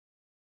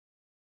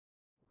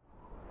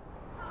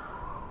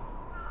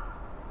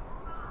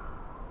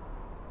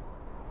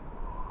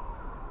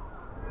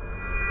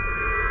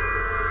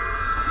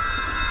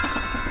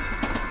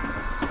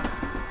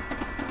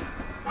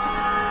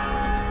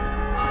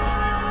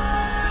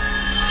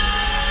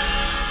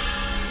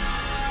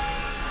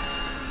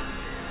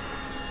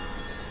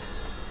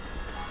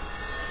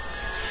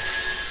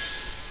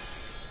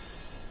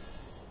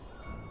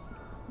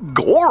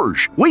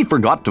course! We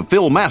forgot to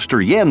fill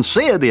Master Yen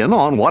Sid in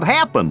on what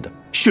happened.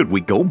 Should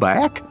we go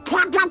back?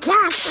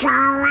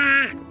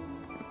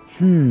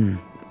 You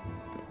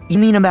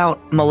mean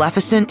about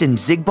Maleficent and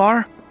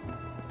Zigbar?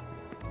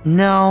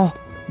 No,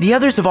 the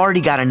others have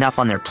already got enough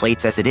on their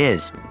plates as it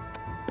is.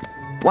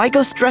 Why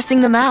go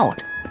stressing them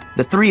out?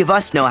 The three of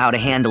us know how to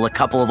handle a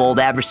couple of old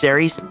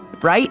adversaries,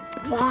 right?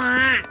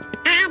 Yeah,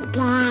 I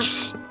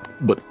guess.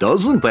 But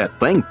doesn't that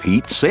thing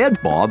Pete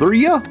said bother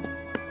you?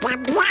 The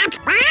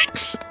black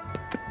box?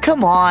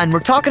 Come on, we're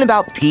talking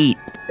about Pete.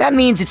 That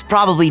means it's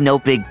probably no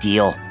big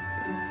deal.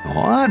 Oh,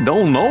 I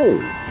don't know.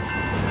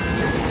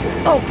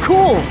 Oh,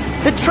 cool!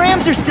 The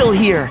trams are still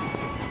here!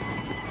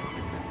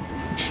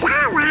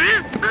 Sora,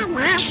 it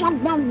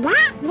hasn't been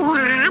that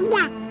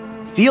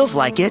long. Feels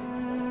like it.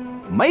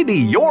 Maybe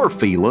you're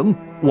feeling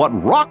what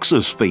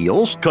Roxas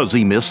feels 'cause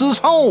he misses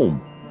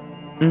home.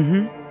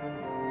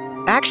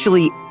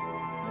 Actually,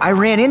 I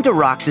ran into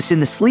Roxas in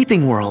the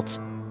Sleeping Worlds.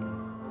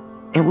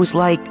 It was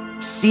like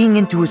seeing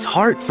into his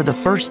heart for the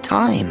first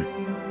time.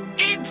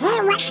 And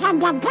he was in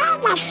the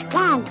data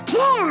scan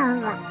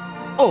too.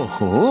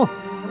 Uh-huh.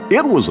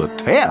 It was a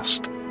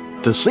test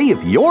to see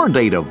if your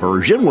data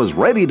version was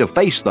ready to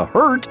face the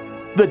hurt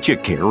that you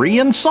carry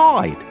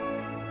inside.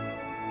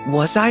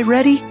 Was I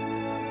ready?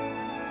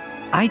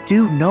 I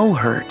do know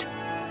hurt.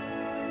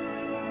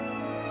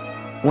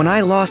 When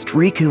I lost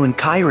Riku and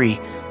Kairi,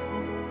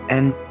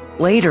 and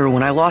later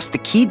when I lost the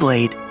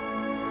Keyblade,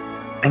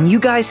 and you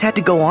guys had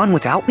to go on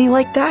without me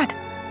like that?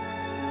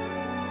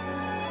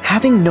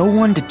 Having no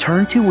one to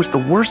turn to was the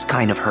worst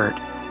kind of hurt,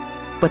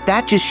 but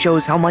that just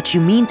shows how much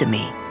you mean to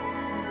me.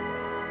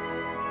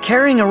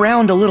 Carrying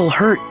around a little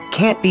hurt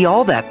can't be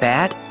all that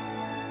bad.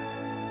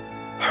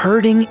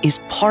 Hurting is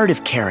part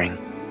of caring.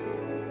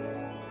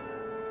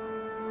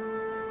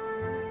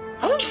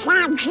 He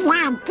sounds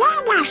like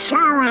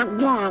Dinosaur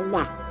again.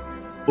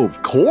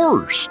 Of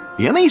course.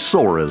 Any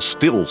Sora's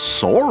still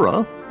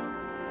Sora.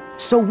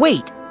 So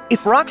wait,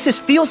 if Roxas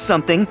feels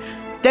something,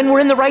 then we're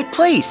in the right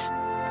place.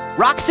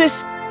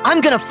 Roxas,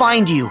 I'm gonna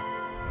find you.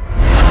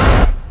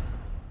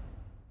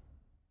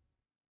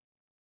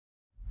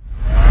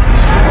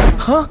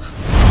 Huh?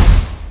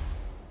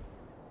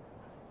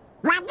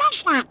 What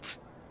is that?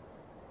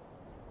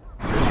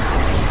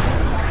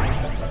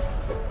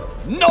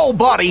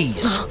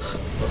 Nobody's!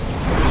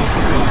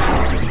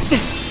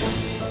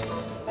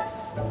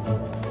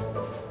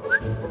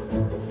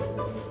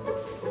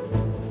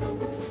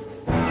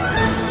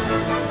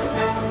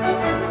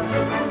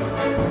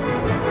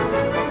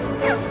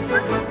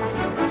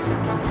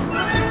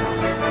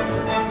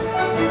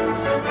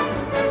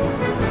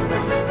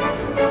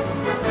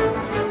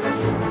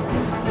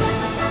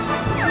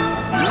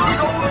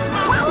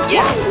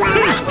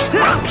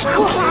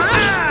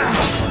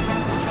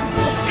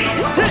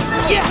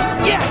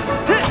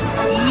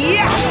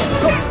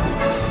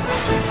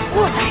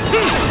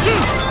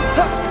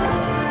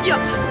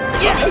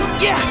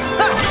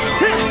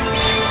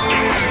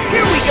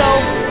 Here we go!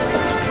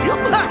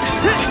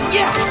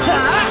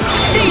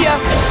 See ya!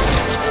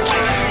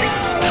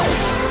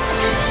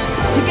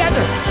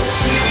 Together!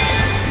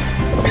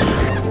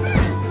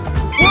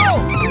 Whoa!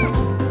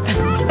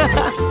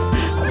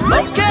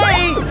 Okay!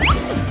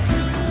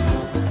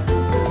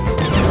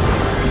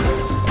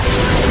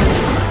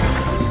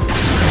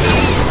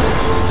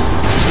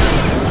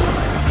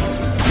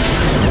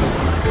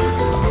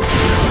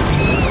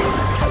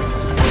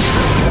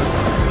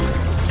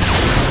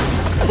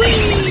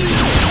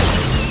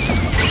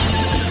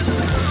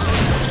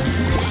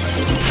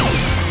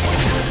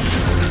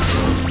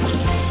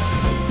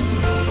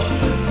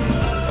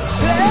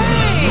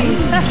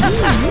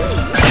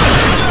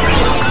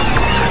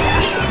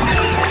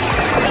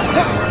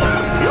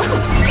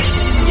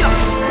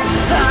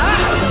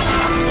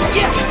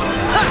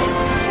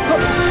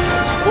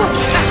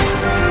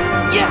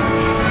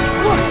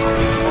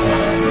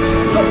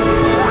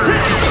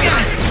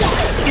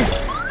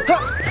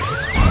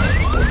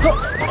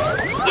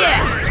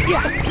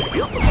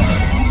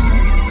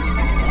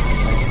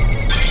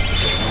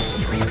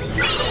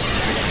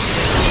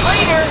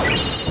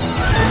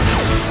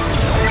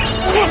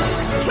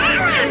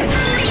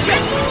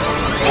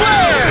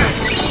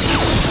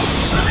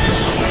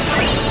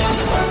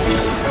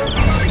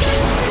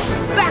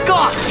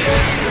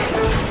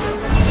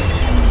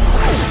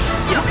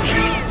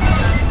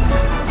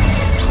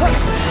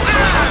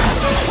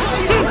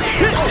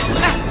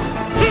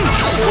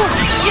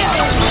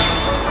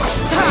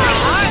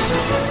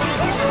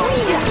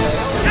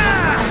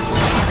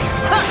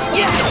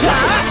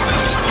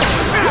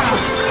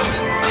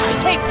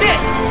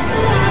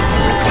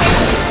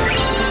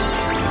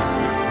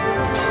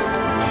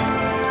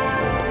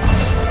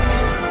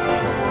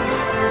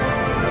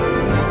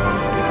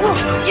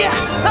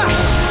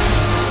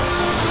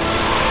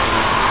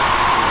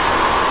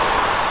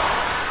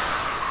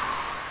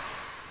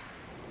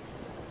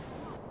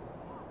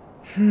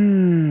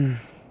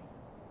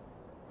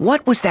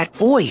 What was that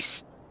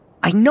voice?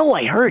 I know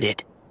I heard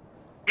it.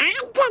 I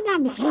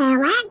didn't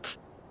hear it.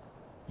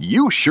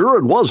 You sure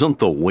it wasn't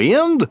the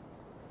wind?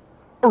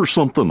 Or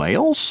something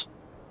else?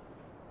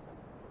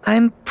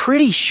 I'm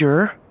pretty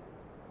sure.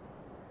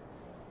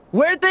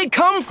 Where'd they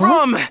come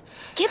from?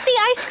 Get the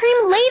ice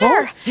cream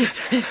later.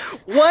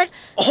 What?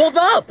 Hold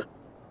up!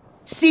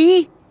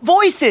 See?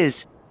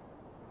 Voices!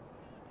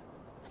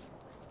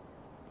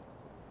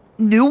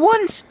 New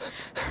ones?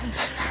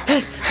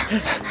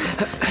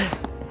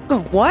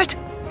 What?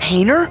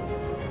 Hayner?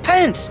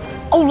 Pence?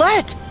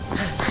 Olette?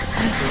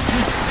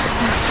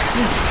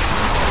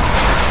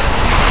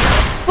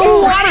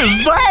 What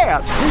is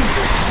that?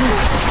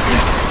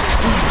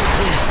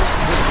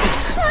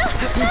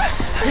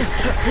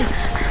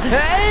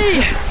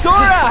 Hey,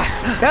 Sora!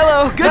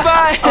 Hello,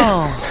 goodbye.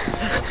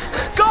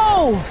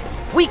 Go!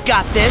 We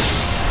got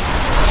this!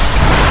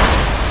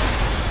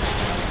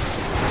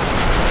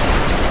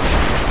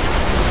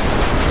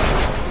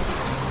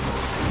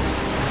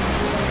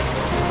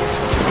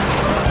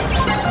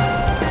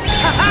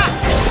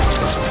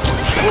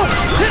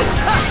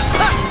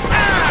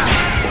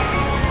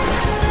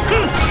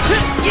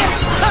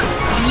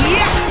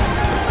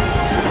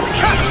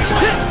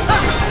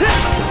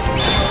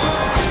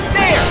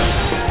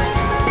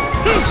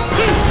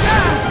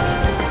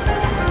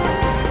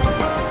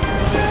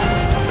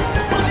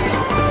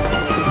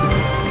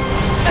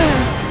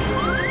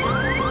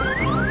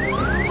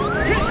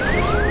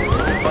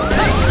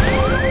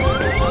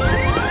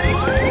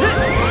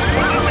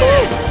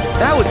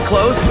 That was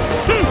close.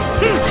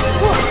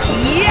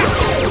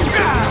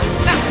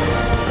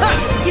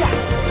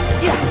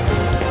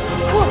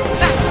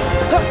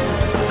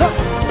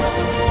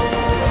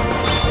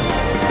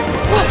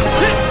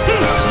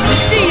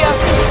 See ya.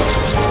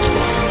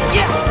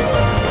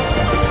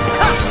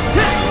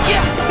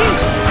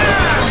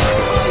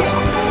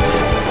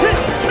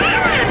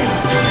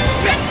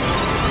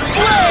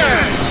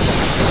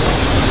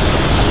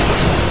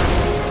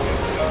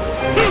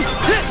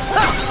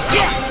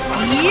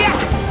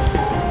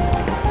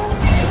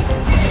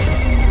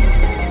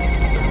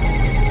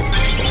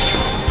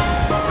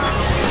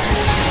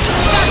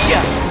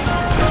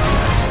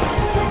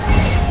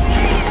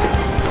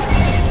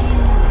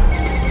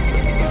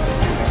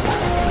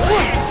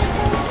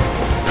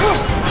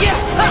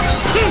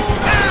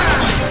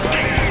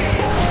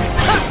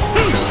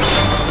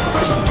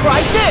 Try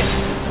this!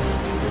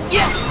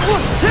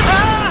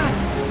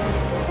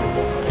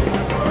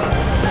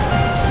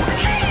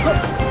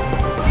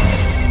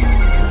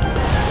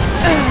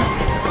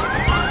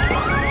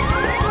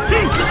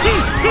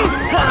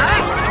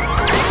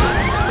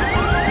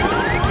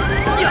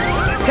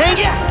 Thank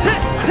you!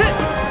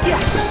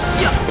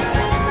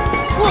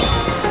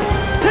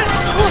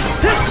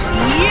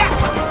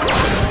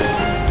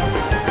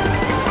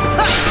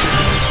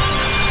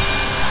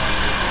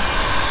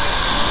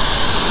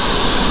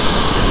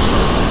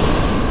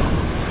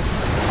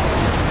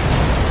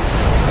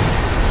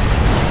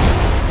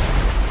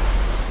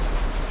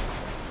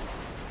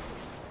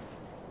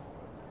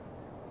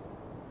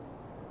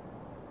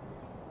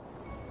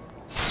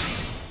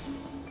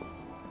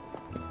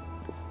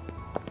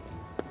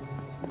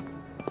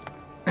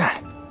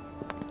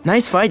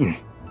 Nice fighting.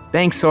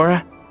 Thanks,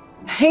 Sora.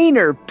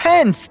 Hayner,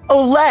 Pence,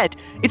 Olette,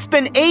 it's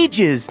been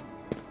ages.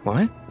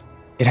 What?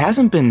 It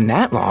hasn't been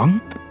that long.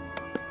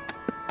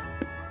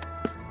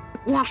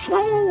 You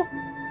see?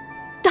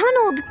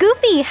 Donald,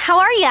 Goofy, how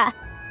are ya?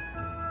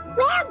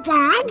 We're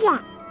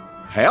good.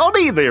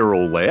 Howdy there,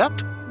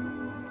 Olette.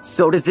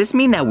 So does this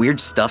mean that weird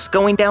stuff's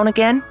going down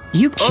again?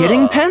 You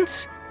kidding,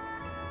 Pence?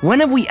 When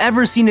have we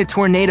ever seen a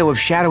tornado of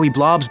shadowy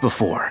blobs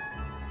before?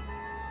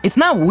 It's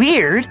not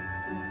weird.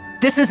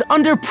 This is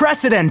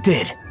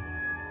unprecedented.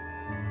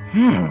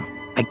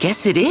 I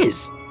guess it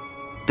is.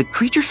 The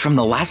creatures from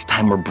the last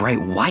time were bright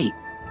white.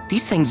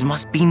 These things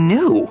must be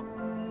new.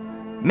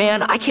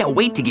 Man, I can't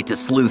wait to get to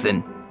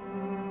sleuthin'.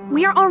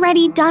 We're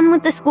already done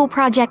with the school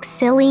project,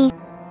 silly.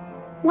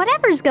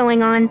 Whatever's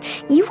going on,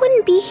 you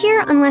wouldn't be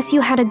here unless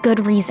you had a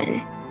good reason.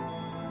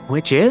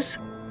 Which is?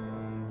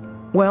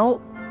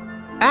 Well,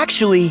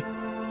 actually,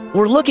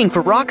 we're looking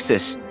for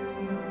Roxas.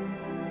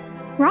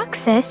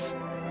 Roxas?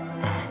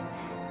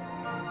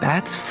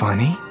 That's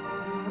funny.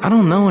 I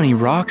don't know any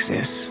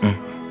Roxas,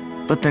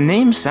 but the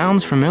name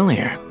sounds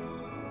familiar.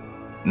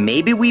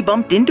 Maybe we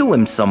bumped into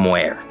him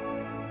somewhere.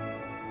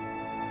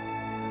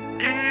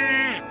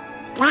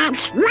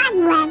 That's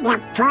one way to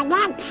put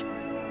it.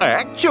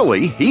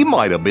 Actually, he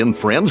might have been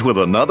friends with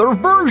another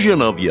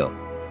version of you.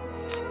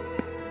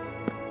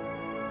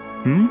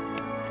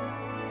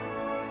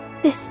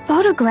 This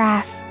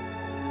photograph.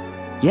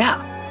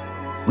 Yeah,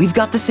 we've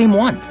got the same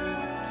one.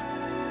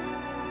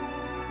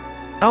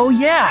 Oh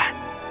yeah,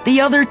 the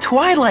other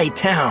Twilight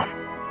town.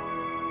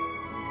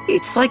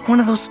 It's like one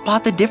of those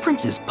spot the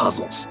differences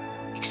puzzles,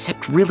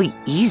 except really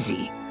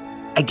easy.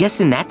 I guess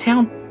in that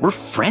town, we're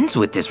friends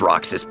with this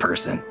Roxas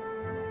person.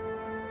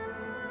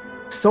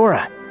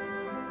 Sora,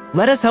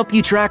 let us help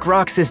you track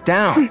Roxas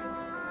down.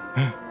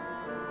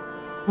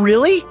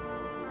 Really?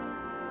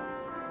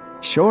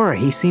 Sure,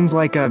 he seems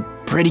like a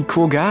pretty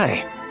cool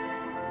guy.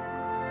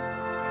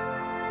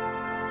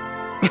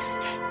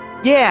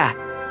 Yeah,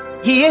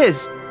 he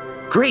is.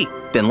 Great,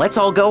 Then let's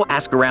all go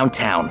ask around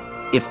town.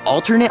 If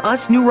alternate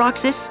us knew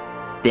Roxas,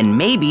 then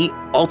maybe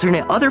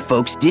alternate other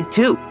folks did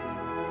too.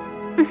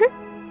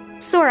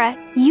 Sora,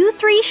 you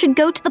three should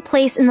go to the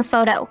place in the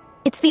photo.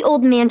 It's the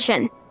old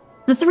mansion.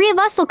 The three of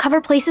us will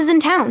cover places in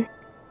town.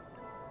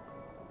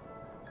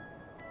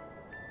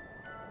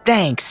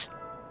 Thanks.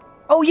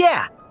 Oh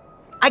yeah,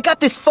 I got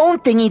this phone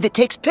thingy that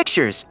takes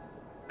pictures.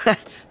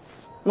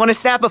 Want to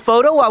snap a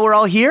photo while we're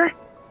all here?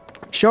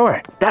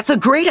 Sure. That's a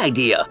great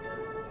idea.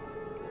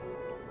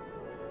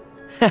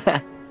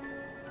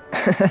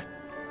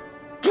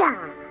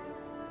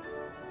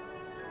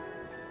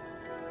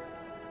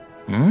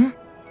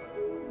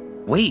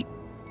 Wait,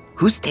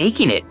 who's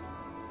taking it?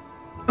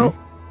 Oh.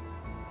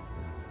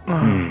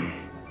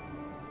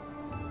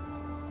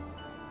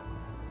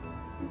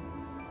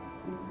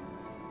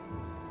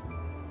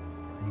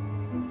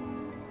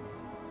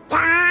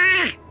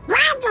 Why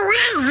do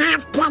I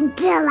have to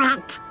do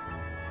it?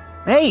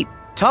 Hey,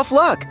 tough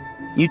luck.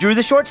 You drew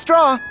the short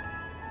straw.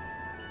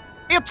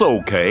 It's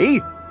okay.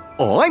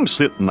 I'm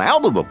sitting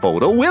out of the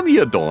photo with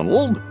you,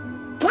 Donald.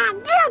 Can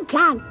you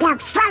take the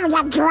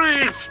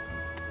photograph?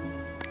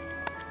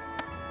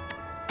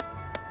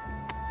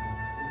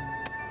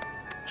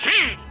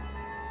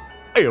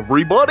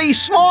 Everybody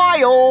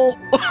smile!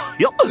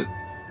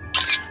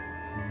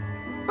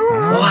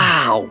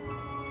 Wow,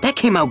 that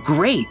came out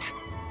great.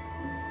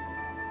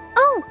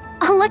 Oh,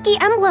 a lucky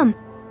emblem.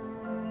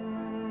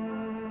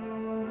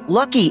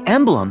 Lucky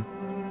emblem?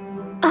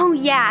 Oh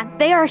yeah,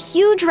 they are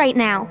huge right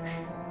now.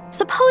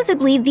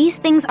 Supposedly, these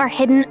things are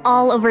hidden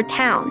all over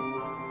town.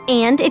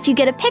 And if you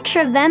get a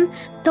picture of them,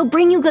 they'll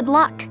bring you good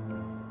luck.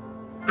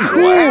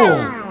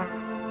 Cool!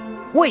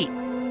 Wait,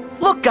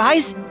 look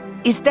guys,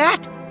 is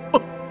that?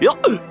 Yeah,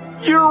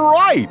 you're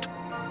right.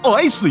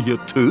 I see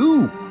it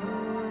too.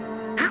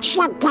 Is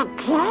it the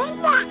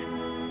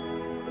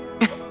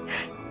kid?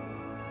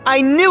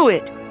 I knew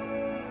it!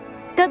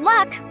 Good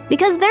luck,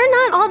 because they're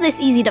not all this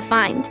easy to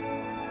find.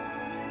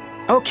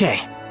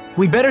 Okay,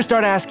 we better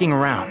start asking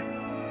around.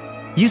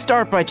 You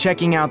start by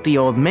checking out the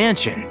old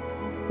mansion.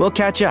 We'll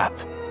catch up.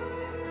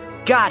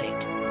 Got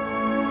it.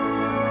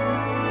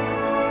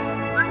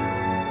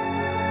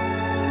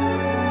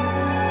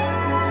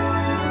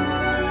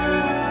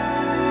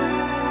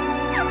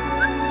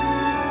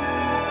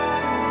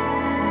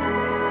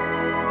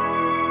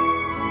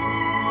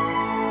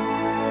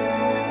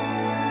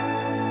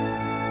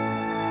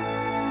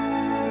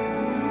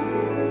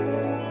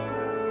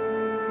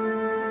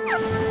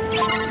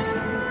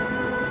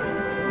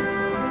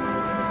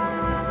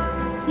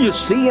 You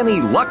see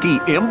any lucky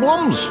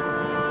emblems?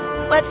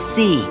 Let's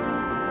see. I'm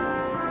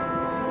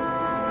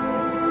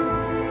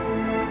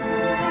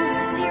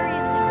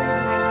seriously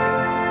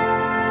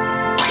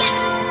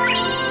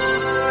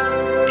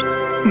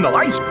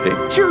Nice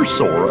picture,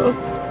 Sora.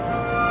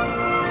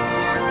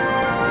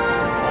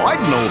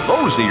 I'd know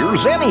those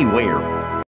ears anywhere.